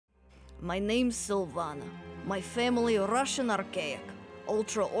My name's Sylvana. My family Russian archaic,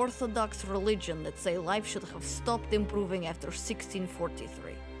 ultra-orthodox religion that say life should have stopped improving after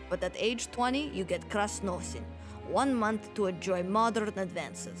 1643. But at age 20, you get krasnosin, 1 month to enjoy modern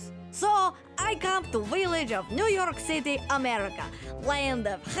advances. So, I come to village of New York City, America, land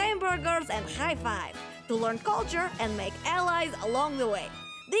of hamburgers and high five, to learn culture and make allies along the way.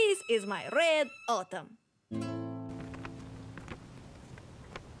 This is my red autumn.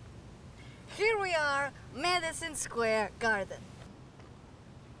 Here we are, Madison Square Garden.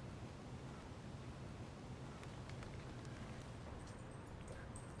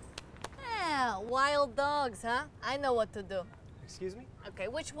 Wild dogs, huh? I know what to do. Excuse me? Okay,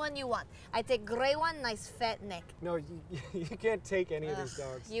 which one you want? I take gray one, nice fat neck. No, you can't take any of these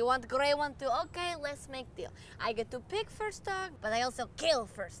dogs. You want gray one too? Okay, let's make deal. I get to pick first dog, but I also kill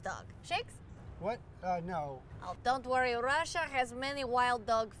first dog. Shakes? What? No. Oh, don't worry, Russia has many wild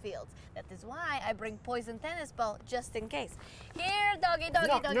dog fields. That is why I bring poison tennis ball just in case. Here, doggy,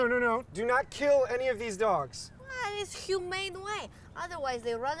 doggy. No. Do not kill any of these dogs. It's humane way. Otherwise,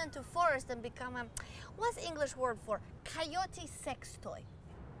 they run into forest and become a, what's the English word for coyote sex toy?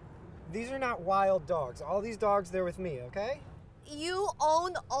 These are not wild dogs. All these dogs, they're with me, okay? You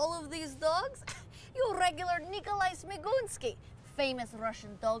own all of these dogs? You regular Nikolai Smigunsky, famous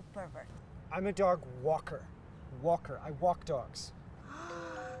Russian dog pervert. I'm a dog walker. I walk dogs.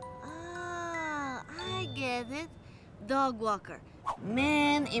 I get it. Dog walker.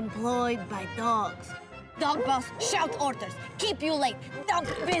 Man employed by dogs. Dog boss, shout orders. Keep you late. Dog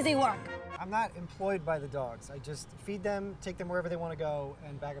busy work. I'm not employed by the dogs. I just feed them, take them wherever they want to go,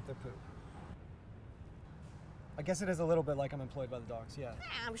 and bag up their poop. I guess it is a little bit like I'm employed by the dogs, yeah.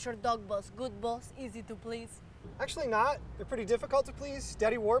 I'm sure dog boss, good boss, easy to please. Actually not. They're pretty difficult to please.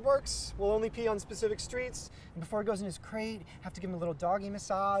 Daddy Warburks will only pee on specific streets. And before he goes in his crate, have to give him a little doggy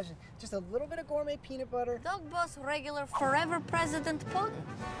massage, and just a little bit of gourmet peanut butter. Dog boss, regular forever President Putin.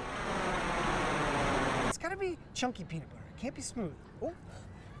 It's gotta be chunky peanut butter. It can't be smooth. Oh,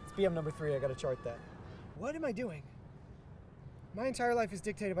 it's BM number 3. I gotta chart that. What am I doing? My entire life is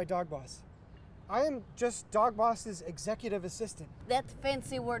dictated by Dog Boss. I am just Dog Boss's executive assistant. That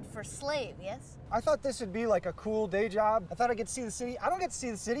fancy word for slave, yes? I thought this would be like a cool day job. I thought I'd get to see the city. I don't get to see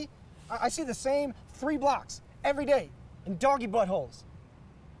the city. I see the same 3 blocks every day in doggy buttholes.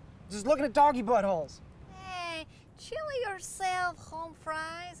 Just looking at doggy buttholes. Hey, chill yourself, home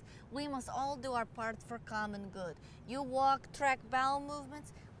fries. We must all do our part for common good. You walk, track bowel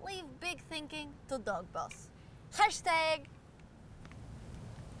movements, leave big thinking to Dog Boss. Hashtag.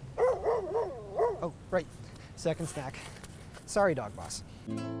 Oh, right. Second snack. Sorry, Dog Boss.